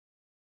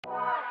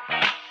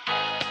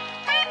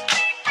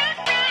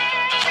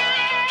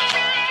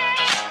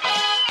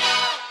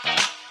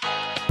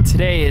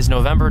Today is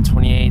November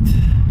 28th,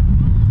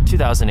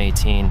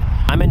 2018.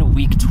 I'm in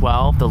week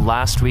 12, the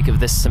last week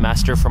of this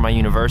semester for my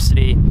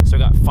university. So I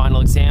got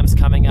final exams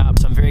coming up.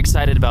 So I'm very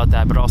excited about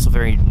that, but also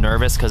very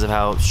nervous because of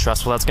how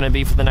stressful that's gonna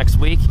be for the next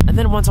week. And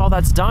then once all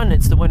that's done,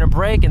 it's the winter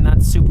break and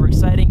that's super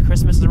exciting.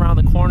 Christmas is around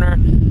the corner.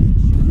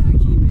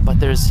 But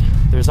there's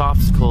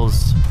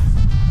obstacles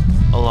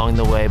along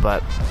the way,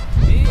 but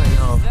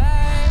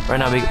right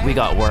now we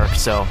got work,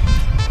 so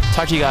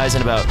talk to you guys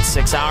in about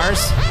 6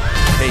 hours.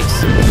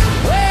 Peace.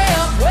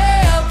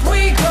 Way up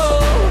we go.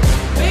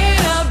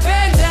 Been up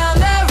and down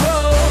that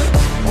road.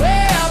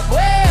 Way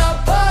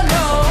up, oh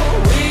no.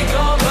 We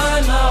gon'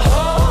 burn the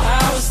whole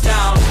house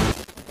down.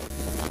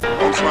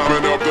 I'm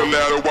climbing up the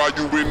ladder while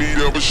you in need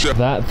of a shot.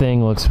 That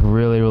thing looks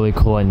really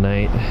cool at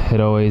night. It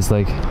always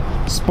like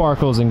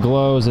sparkles and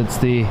glows. It's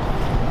the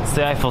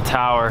Eiffel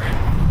Tower.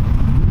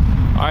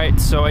 Alright,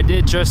 so I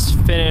did just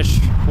finish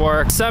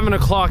work. 7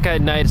 o'clock at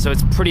night, so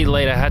it's pretty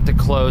late. I had to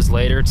close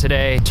later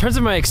today. In terms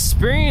of my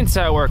experience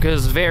at work, it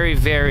was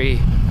very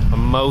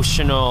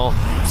emotional,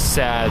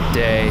 sad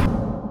day. I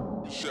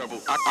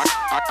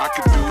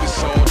could do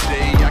this all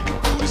day, I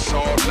could do this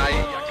all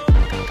night.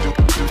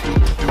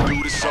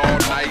 Do this all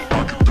night.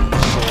 I could do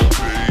this all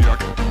day, I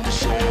could do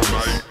this all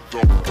night.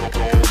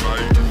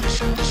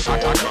 All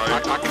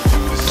night. I could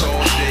do this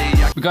all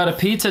day. We got a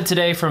pizza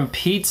today from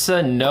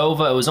Pizza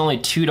Nova. It was only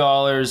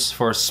 $2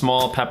 for a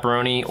small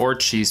pepperoni or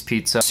cheese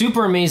pizza.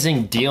 Super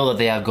amazing deal that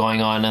they have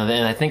going on,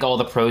 and I think all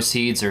the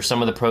proceeds, or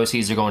some of the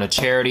proceeds, are going to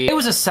charity. It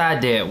was a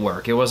sad day at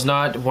work. It was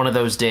not one of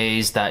those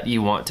days that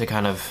you want to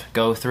kind of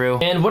go through.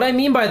 And what I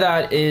mean by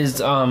that is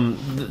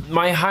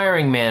my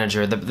hiring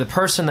manager, the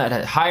person that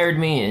had hired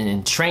me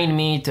and trained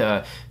me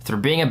through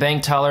being a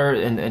bank teller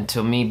and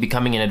to me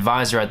becoming an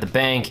advisor at the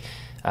bank,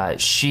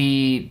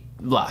 she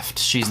left.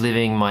 She's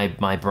leaving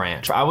my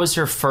branch. I was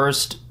her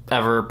first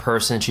ever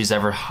person she's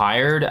ever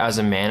hired as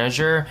a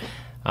manager.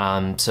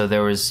 So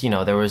there was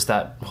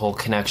that whole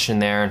connection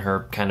there, and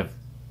her kind of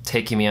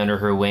taking me under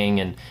her wing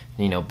and,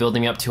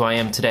 building me up to who I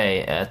am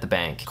today at the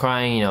bank.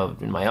 Crying,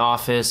 in my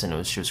office,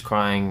 and she was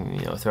crying,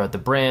 throughout the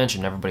branch,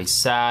 and everybody's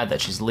sad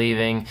that she's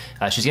leaving.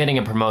 She's getting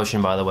a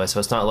promotion, by the way, so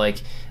it's not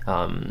like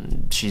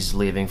she's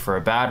leaving for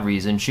a bad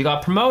reason. She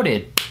got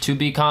promoted to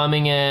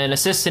becoming an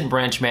assistant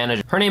branch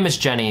manager. Her name is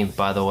Jenny,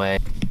 by the way.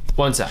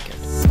 1 second.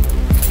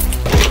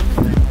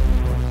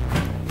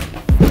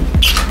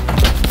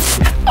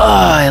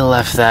 I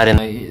left that in.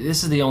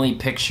 This is the only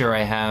picture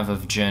I have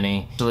of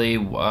Jenny. Actually,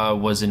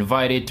 was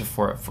invited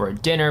for a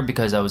dinner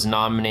because I was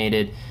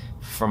nominated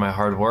for my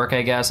hard work,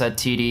 I guess, at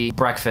TD.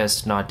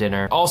 Breakfast, not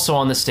dinner. Also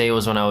on this day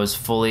was when I was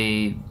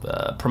fully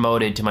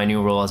promoted to my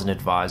new role as an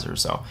advisor.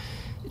 So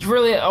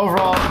really,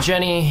 overall,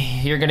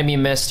 Jenny, you're gonna be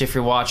missed if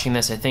you're watching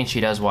this. I think she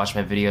does watch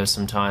my videos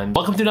sometimes.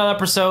 Welcome to another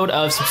episode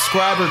of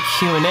Subscriber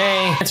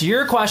Q&A. Answer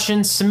your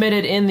questions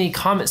submitted in the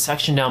comment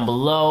section down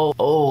below.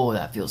 Oh,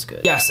 that feels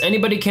good. Yes,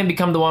 anybody can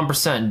become the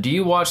 1%. Do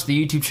you watch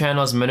the YouTube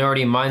channels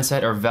Minority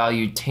Mindset or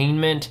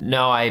Valuetainment?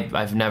 No,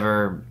 I've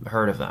never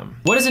heard of them.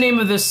 What is the name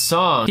of this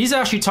song? He's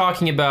actually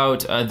talking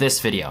about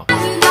this video.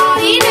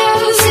 Everybody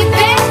knows it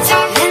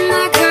better than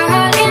the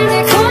girl in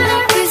the corner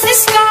with the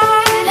scarlet.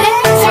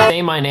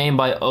 Say My Name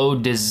by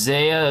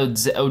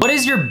Odisea. What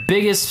is your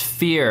biggest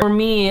fear? For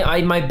me,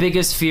 my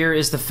biggest fear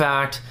is the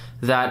fact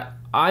that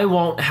I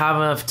won't have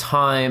enough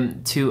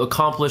time to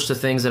accomplish the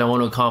things that I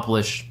want to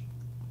accomplish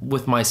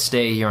with my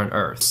stay here on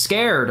Earth.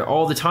 Scared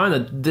all the time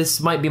that this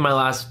might be my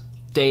last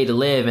day to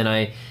live, and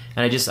I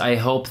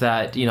hope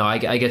that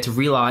I get to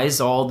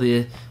realize all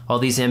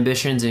these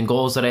ambitions and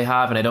goals that I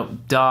have, and I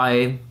don't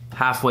die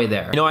halfway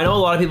there. I know a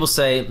lot of people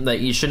say that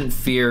you shouldn't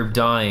fear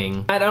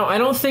dying. I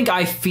don't think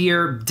I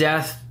fear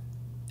death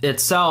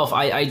itself.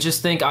 I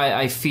just think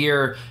I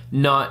fear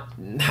not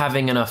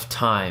having enough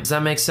time. Does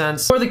that make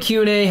sense? For the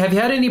Q&A, have you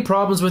had any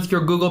problems with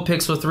your Google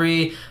Pixel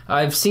 3?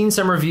 I've seen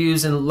some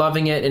reviews and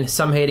loving it and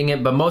some hating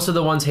it, but most of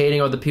the ones hating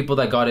are the people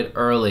that got it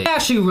early. I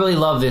actually really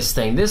love this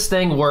thing. This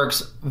thing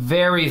works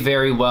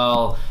very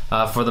well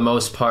for the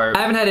most part.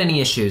 I haven't had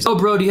any issues. Oh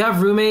bro, do you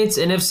have roommates?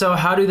 And if so,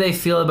 how do they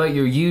feel about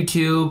your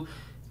YouTube?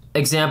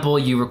 Example,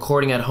 you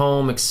recording at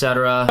home,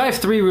 etc. I have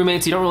 3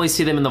 roommates. You don't really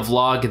see them in the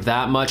vlog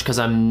that much because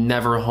I'm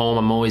never home.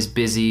 I'm always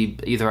busy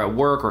either at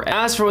work or...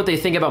 As for what they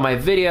think about my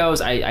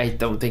videos, I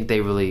don't think they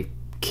really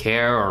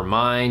care or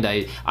mind.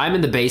 I'm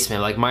in the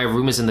basement. Like, my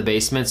room is in the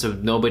basement, so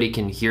nobody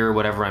can hear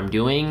whatever I'm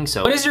doing.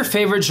 So what is your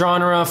favorite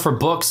genre for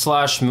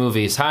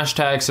books/movies?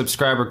 Hashtag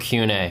subscriber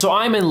Q&A. So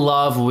I'm in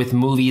love with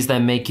movies that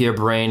make your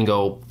brain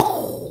go...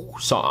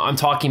 So I'm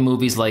talking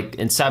movies like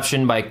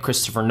Inception by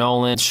Christopher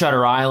Nolan,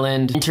 Shutter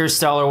Island,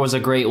 Interstellar was a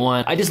great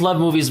one. I just love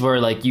movies where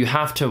like you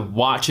have to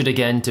watch it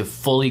again to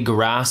fully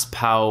grasp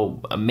how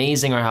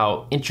amazing or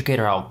how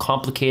intricate or how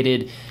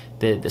complicated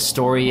the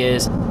story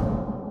is.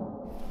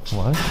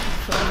 What?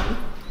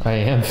 I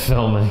am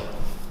filming.